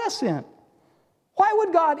seemingly led us in. Why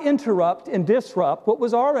would God interrupt and disrupt what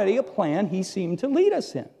was already a plan He seemed to lead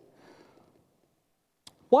us in?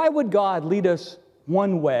 Why would God lead us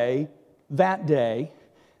one way that day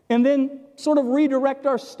and then sort of redirect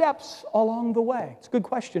our steps along the way? It's a good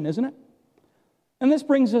question, isn't it? And this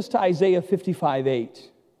brings us to Isaiah 55:8.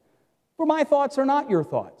 For my thoughts are not your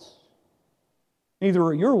thoughts. Neither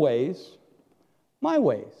are your ways my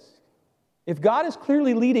ways. If God is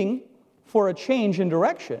clearly leading for a change in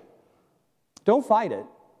direction, don't fight it.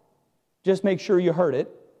 Just make sure you heard it.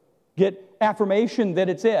 Get affirmation that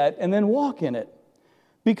it's it, and then walk in it.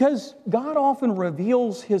 Because God often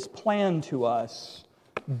reveals His plan to us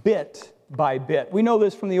bit by bit. We know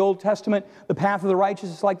this from the Old Testament. The path of the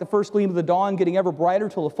righteous is like the first gleam of the dawn, getting ever brighter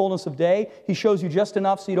till the fullness of day. He shows you just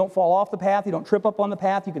enough so you don't fall off the path, you don't trip up on the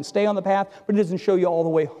path, you can stay on the path, but it doesn't show you all the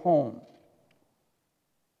way home.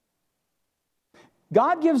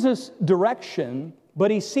 God gives us direction,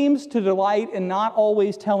 but He seems to delight in not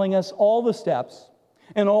always telling us all the steps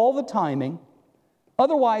and all the timing.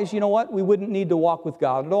 Otherwise, you know what? We wouldn't need to walk with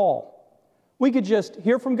God at all. We could just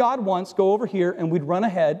hear from God once, go over here, and we'd run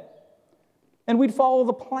ahead, and we'd follow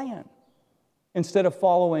the plan instead of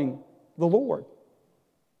following the Lord.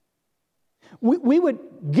 We would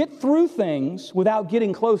get through things without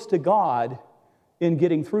getting close to God in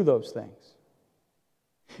getting through those things.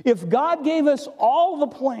 If God gave us all the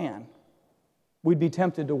plan, we'd be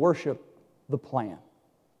tempted to worship the plan.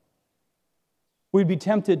 We'd be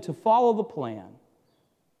tempted to follow the plan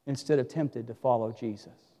instead of tempted to follow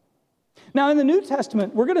Jesus. Now, in the New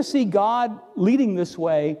Testament, we're going to see God leading this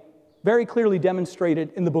way very clearly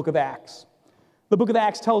demonstrated in the book of Acts. The book of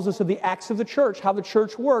Acts tells us of the acts of the church, how the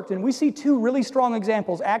church worked, and we see two really strong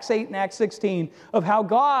examples, Acts 8 and Acts 16, of how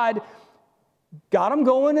God got them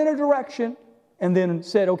going in a direction and then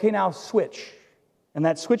said, okay, now switch. And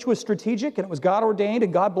that switch was strategic, and it was God ordained,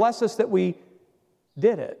 and God bless us that we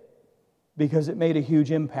did it because it made a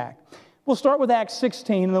huge impact. We'll start with Acts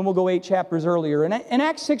 16, and then we'll go 8 chapters earlier. In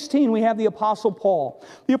Acts 16, we have the Apostle Paul.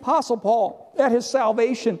 The Apostle Paul, at his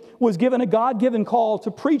salvation, was given a God-given call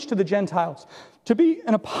to preach to the Gentiles, to be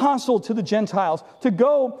an apostle to the Gentiles, to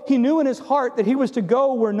go. He knew in his heart that he was to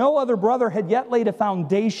go where no other brother had yet laid a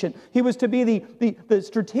foundation. He was to be the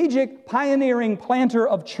strategic, pioneering planter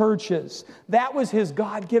of churches. That was his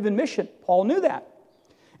God-given mission. Paul knew that.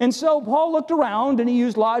 And so Paul looked around, and he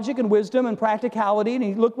used logic and wisdom and practicality, and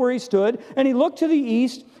he looked where he stood, and he looked to the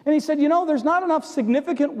east, and he said, you know, there's not enough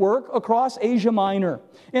significant work across Asia Minor.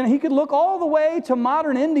 And he could look all the way to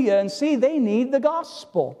modern India and see they need the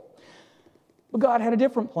gospel. But God had a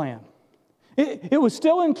different plan. It was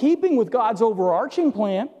still in keeping with God's overarching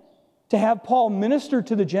plan to have Paul minister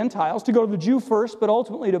to the Gentiles, to go to the Jew first, but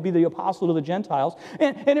ultimately to be the apostle to the Gentiles.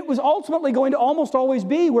 And it was ultimately going to almost always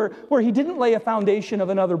be where he didn't lay a foundation of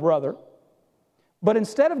another brother. But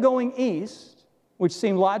instead of going east, which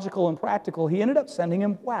seemed logical and practical, he ended up sending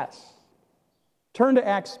him west. Turn to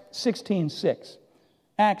Acts 16:6.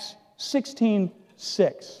 Acts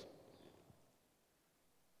 16:6.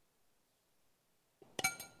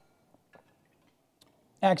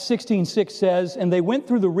 Acts 16:6 says, and they went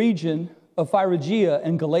through the region of Phrygia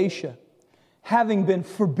and Galatia, having been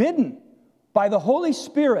forbidden by the Holy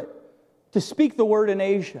Spirit to speak the word in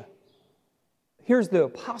Asia. Here's the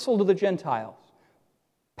apostle to the Gentiles,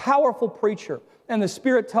 powerful preacher, and the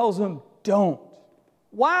Spirit tells him, don't.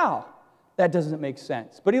 Wow, that doesn't make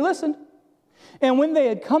sense. But he listened. And when they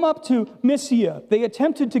had come up to Mysia, they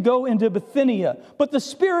attempted to go into Bithynia. But the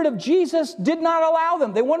Spirit of Jesus did not allow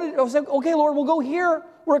them. They wanted to say, okay, Lord, we'll go here.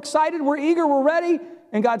 We're excited, we're eager, we're ready.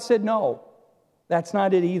 And God said, no, that's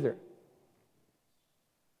not it either.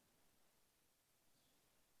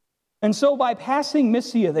 And so by passing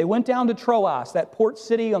Mysia, they went down to Troas, that port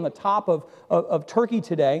city on the top of Turkey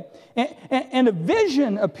today. And a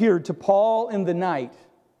vision appeared to Paul in the night.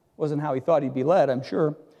 Wasn't how he thought he'd be led, I'm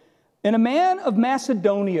sure. And a man of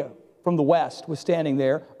Macedonia from the west was standing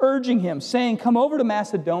there, urging him, saying, come over to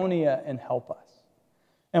Macedonia and help us.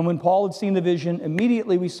 And when Paul had seen the vision,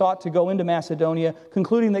 immediately we sought to go into Macedonia,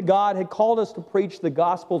 concluding that God had called us to preach the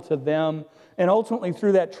gospel to them. And ultimately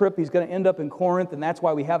through that trip, he's going to end up in Corinth, and that's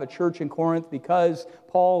why we have a church in Corinth, because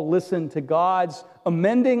Paul listened to God's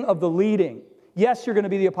amending of the leading. Yes, you're going to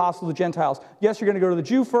be the apostle of the Gentiles. Yes, you're going to go to the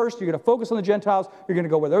Jew first. You're going to focus on the Gentiles. You're going to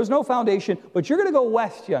go where there's no foundation, but you're going to go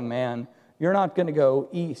west, young man. You're not going to go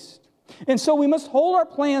east. And so we must hold our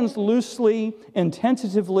plans loosely and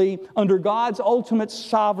tentatively under God's ultimate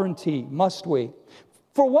sovereignty, must we?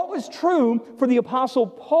 For what was true for the Apostle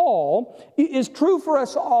Paul is true for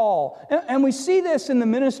us all. And we see this in the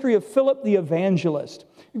ministry of Philip the evangelist.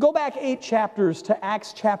 Go back 8 chapters to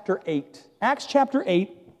Acts chapter 8. Acts chapter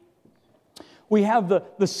 8. We have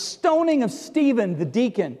the stoning of Stephen, the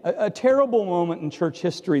deacon, a terrible moment in church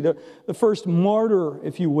history, the first martyr,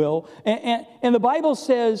 if you will. And the Bible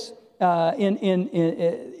says in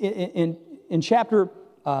chapter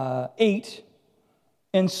 8,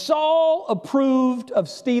 and Saul approved of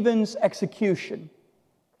Stephen's execution.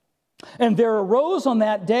 And there arose on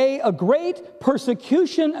that day a great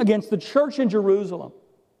persecution against the church in Jerusalem.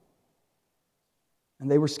 And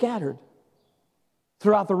they were scattered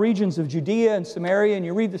throughout the regions of Judea and Samaria, and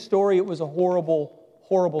you read the story, it was a horrible,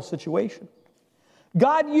 horrible situation.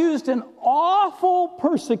 God used an awful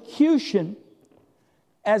persecution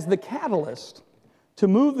as the catalyst to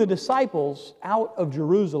move the disciples out of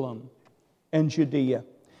Jerusalem and Judea.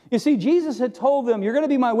 You see, Jesus had told them, you're going to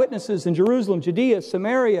be my witnesses in Jerusalem, Judea,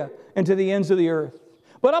 Samaria, and to the ends of the earth.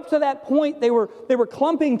 But up to that point, they were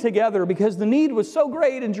clumping together because the need was so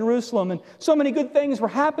great in Jerusalem, and so many good things were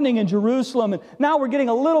happening in Jerusalem. And now we're getting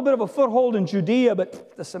a little bit of a foothold in Judea,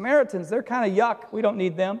 but the Samaritans, they're kind of yuck. We don't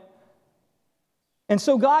need them. And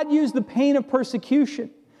so God used the pain of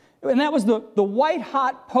persecution. And that was the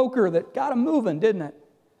white-hot poker that got them moving, didn't it?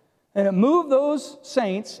 And it moved those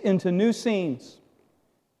saints into new scenes.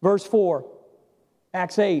 Verse 4,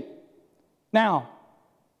 Acts 8. Now,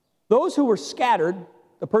 those who were scattered,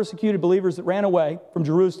 the persecuted believers that ran away from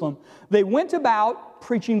Jerusalem, they went about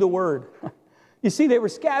preaching the word. You see, they were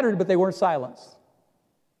scattered, but they weren't silenced.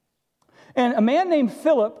 And a man named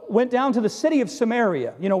Philip went down to the city of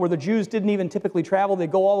Samaria, where the Jews didn't even typically travel. They'd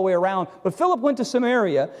go all the way around. But Philip went to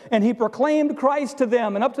Samaria, and he proclaimed Christ to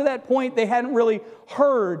them. And up to that point, they hadn't really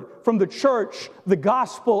heard from the church the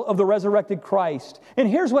gospel of the resurrected Christ. And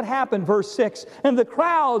here's what happened, verse 6. And the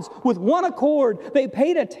crowds, with one accord, they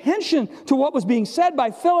paid attention to what was being said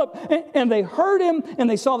by Philip, and they heard him, and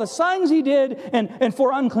they saw the signs he did. And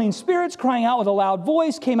four unclean spirits, crying out with a loud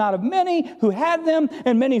voice, came out of many who had them,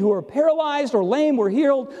 and many who were paralyzed or lame were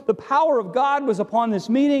healed. The power of God was upon this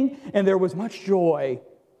meeting, and there was much joy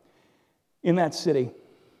in that city.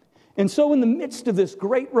 And so in the midst of this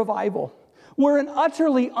great revival, where an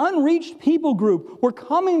utterly unreached people group were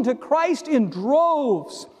coming to Christ in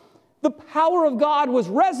droves, the power of God was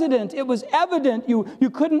resident. It was evident. You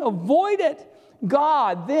couldn't avoid it.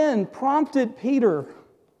 God then prompted Peter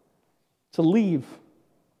to leave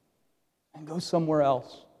and go somewhere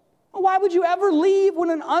else. Why would you ever leave when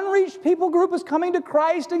an unreached people group is coming to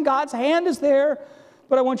Christ and God's hand is there?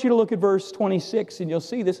 But I want you to look at verse 26, and you'll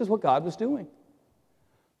see this is what God was doing.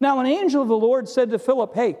 Now an angel of the Lord said to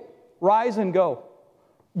Philip, hey, rise and go.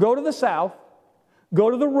 Go to the south. Go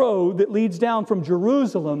to the road that leads down from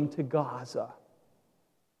Jerusalem to Gaza.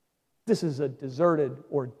 This is a deserted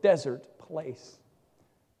or desert place.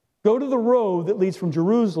 Go to the road that leads from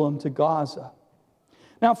Jerusalem to Gaza.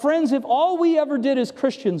 Now, friends, if all we ever did as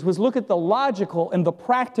Christians was look at the logical and the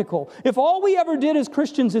practical, if all we ever did as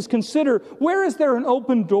Christians is consider, where is there an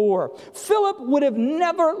open door? Philip would have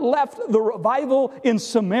never left the revival in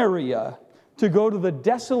Samaria to go to the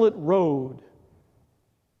desolate road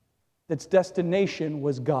that's destination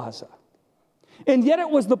was Gaza. And yet it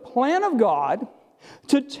was the plan of God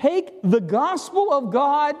to take the gospel of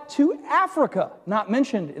God to Africa, not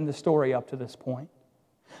mentioned in the story up to this point.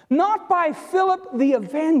 Not by Philip the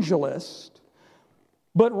evangelist,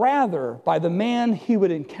 but rather by the man he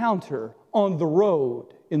would encounter on the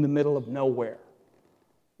road in the middle of nowhere,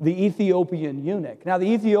 the Ethiopian eunuch. Now, the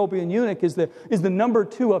Ethiopian eunuch is the number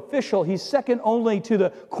 2 official. He's second only to the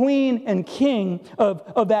queen and king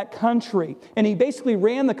of that country. And he basically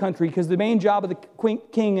ran the country because the main job of the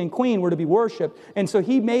king and queen were to be worshipped. And so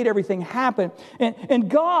he made everything happen. And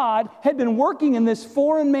God had been working in this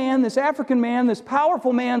foreign man, this African man, this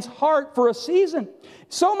powerful man's heart for a season.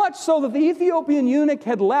 So much so that the Ethiopian eunuch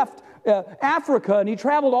had left Africa, and he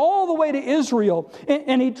traveled all the way to Israel,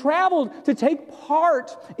 and he traveled to take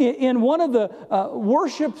part in one of the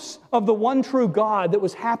worships of the one true God that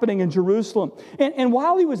was happening in Jerusalem. And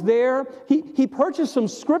while he was there, he purchased some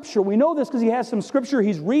scripture. We know this because he has some scripture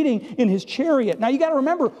he's reading in his chariot. Now you got to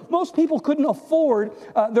remember, most people couldn't afford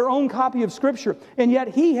their own copy of scripture, and yet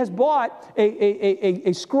he has bought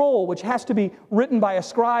a scroll which has to be written by a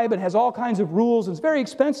scribe and has all kinds of rules. It's very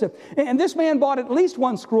expensive. And this man bought at least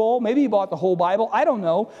one scroll. Maybe he bought the whole Bible. I don't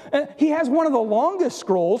know. He has one of the longest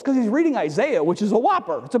scrolls because he's reading Isaiah, which is a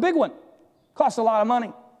whopper. It's a big one. Costs a lot of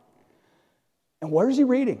money. And where is he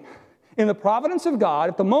reading? In the providence of God,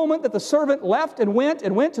 at the moment that the servant left and went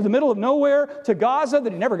to the middle of nowhere, to Gaza,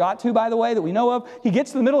 that he never got to, by the way, that we know of, he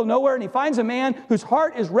gets to the middle of nowhere and he finds a man whose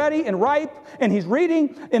heart is ready and ripe, and he's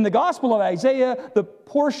reading in the Gospel of Isaiah the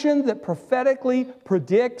portion that prophetically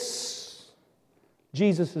predicts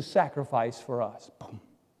Jesus' sacrifice for us. Boom.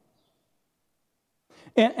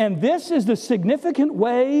 And this is the significant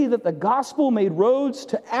way that the gospel made roads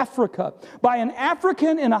to Africa, by an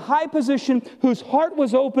African in a high position whose heart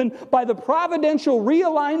was opened, by the providential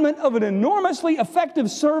realignment of an enormously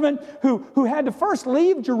effective servant who had to first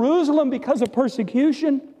leave Jerusalem because of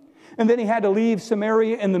persecution, and then he had to leave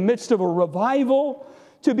Samaria in the midst of a revival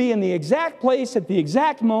to be in the exact place at the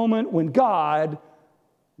exact moment when God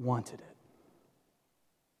wanted it.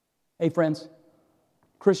 Hey friends,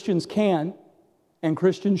 Christians can and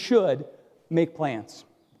Christians should make plans.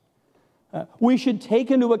 We should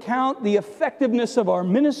take into account the effectiveness of our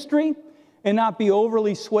ministry and not be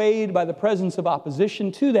overly swayed by the presence of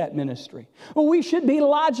opposition to that ministry. We should be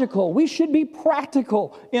logical. We should be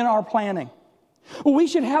practical in our planning. We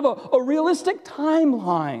should have a realistic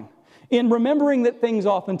timeline in remembering that things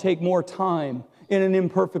often take more time in an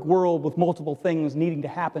imperfect world with multiple things needing to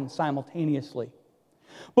happen simultaneously.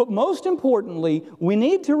 But most importantly, we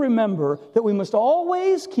need to remember that we must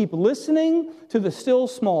always keep listening to the still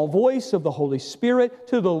small voice of the Holy Spirit,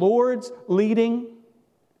 to the Lord's leading.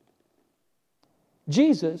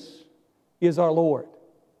 Jesus is our Lord.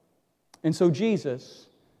 And so Jesus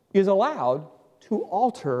is allowed to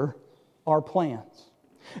alter our plans.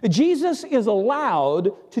 Jesus is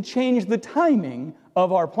allowed to change the timing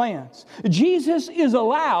of our plans. Jesus is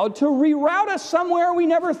allowed to reroute us somewhere we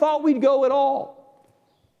never thought we'd go at all.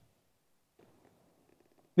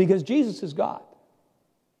 Because Jesus is God,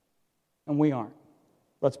 and we aren't.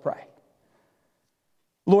 Let's pray.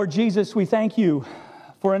 Lord Jesus, we thank you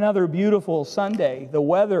for another beautiful Sunday. The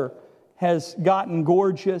weather has gotten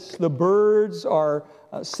gorgeous. The birds are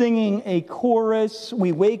singing a chorus.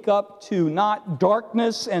 We wake up to not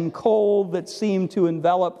darkness and cold that seemed to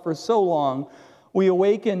envelop for so long. We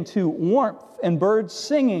awaken to warmth and birds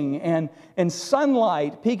singing and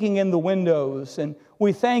sunlight peeking in the windows. And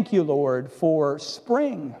we thank you, Lord, for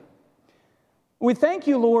spring. We thank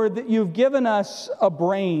you, Lord, that you've given us a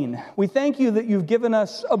brain. We thank you that you've given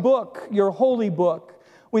us a book, your holy book.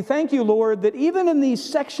 We thank you, Lord, that even in these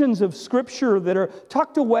sections of Scripture that are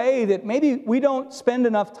tucked away that maybe we don't spend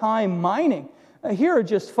enough time mining, here are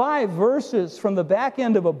just 5 verses from the back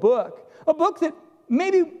end of a book that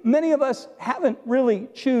maybe many of us haven't really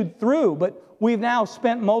chewed through, but we've now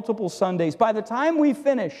spent multiple Sundays. By the time we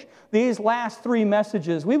finish these last 3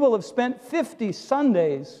 messages, we will have spent 50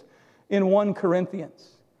 Sundays in 1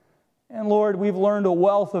 Corinthians. And Lord, we've learned a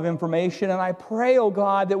wealth of information, and I pray, oh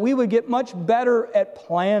God, that we would get much better at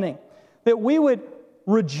planning, that we would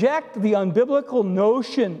reject the unbiblical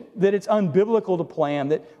notion that it's unbiblical to plan,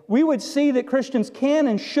 that we would see that Christians can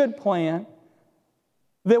and should plan,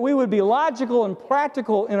 that we would be logical and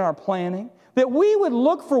practical in our planning, that we would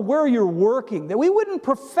look for where you're working, that we wouldn't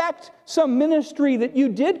perfect some ministry that you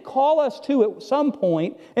did call us to at some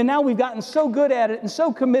point, and now we've gotten so good at it and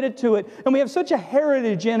so committed to it, and we have such a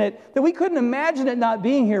heritage in it that we couldn't imagine it not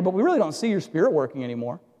being here, but we really don't see your Spirit working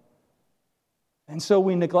anymore. And so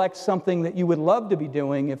we neglect something that you would love to be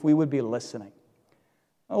doing if we would be listening.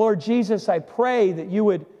 Lord Jesus, I pray that you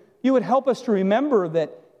would help us to remember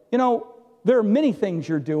that, there are many things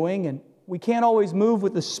you're doing, and we can't always move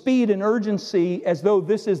with the speed and urgency as though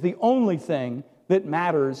this is the only thing that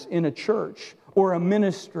matters in a church or a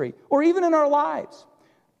ministry or even in our lives.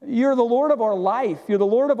 You're the Lord of our life. You're the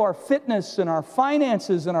Lord of our fitness and our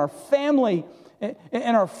finances and our family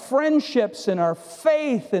and our friendships and our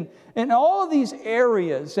faith and all of these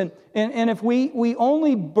areas. And if we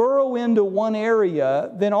only burrow into one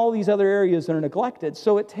area, then all these other areas are neglected.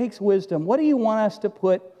 So it takes wisdom. What do you want us to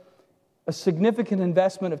put a significant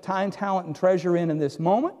investment of time, talent, and treasure in this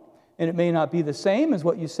moment? And it may not be the same as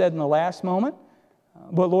what you said in the last moment.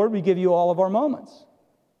 But Lord, we give you all of our moments.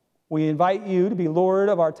 We invite you to be Lord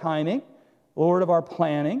of our timing, Lord of our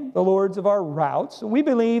planning, the Lords of our routes. And we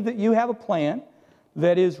believe that you have a plan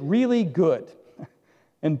that is really good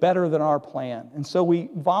and better than our plan. And so we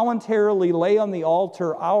voluntarily lay on the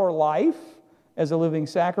altar our life as a living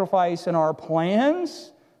sacrifice and our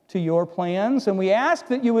plans to your plans. And we ask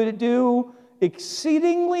that you would do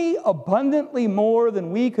exceedingly abundantly more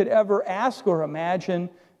than we could ever ask or imagine,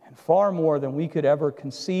 and far more than we could ever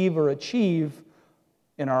conceive or achieve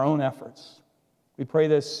in our own efforts. We pray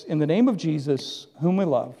this in the name of Jesus, whom we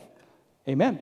love. Amen.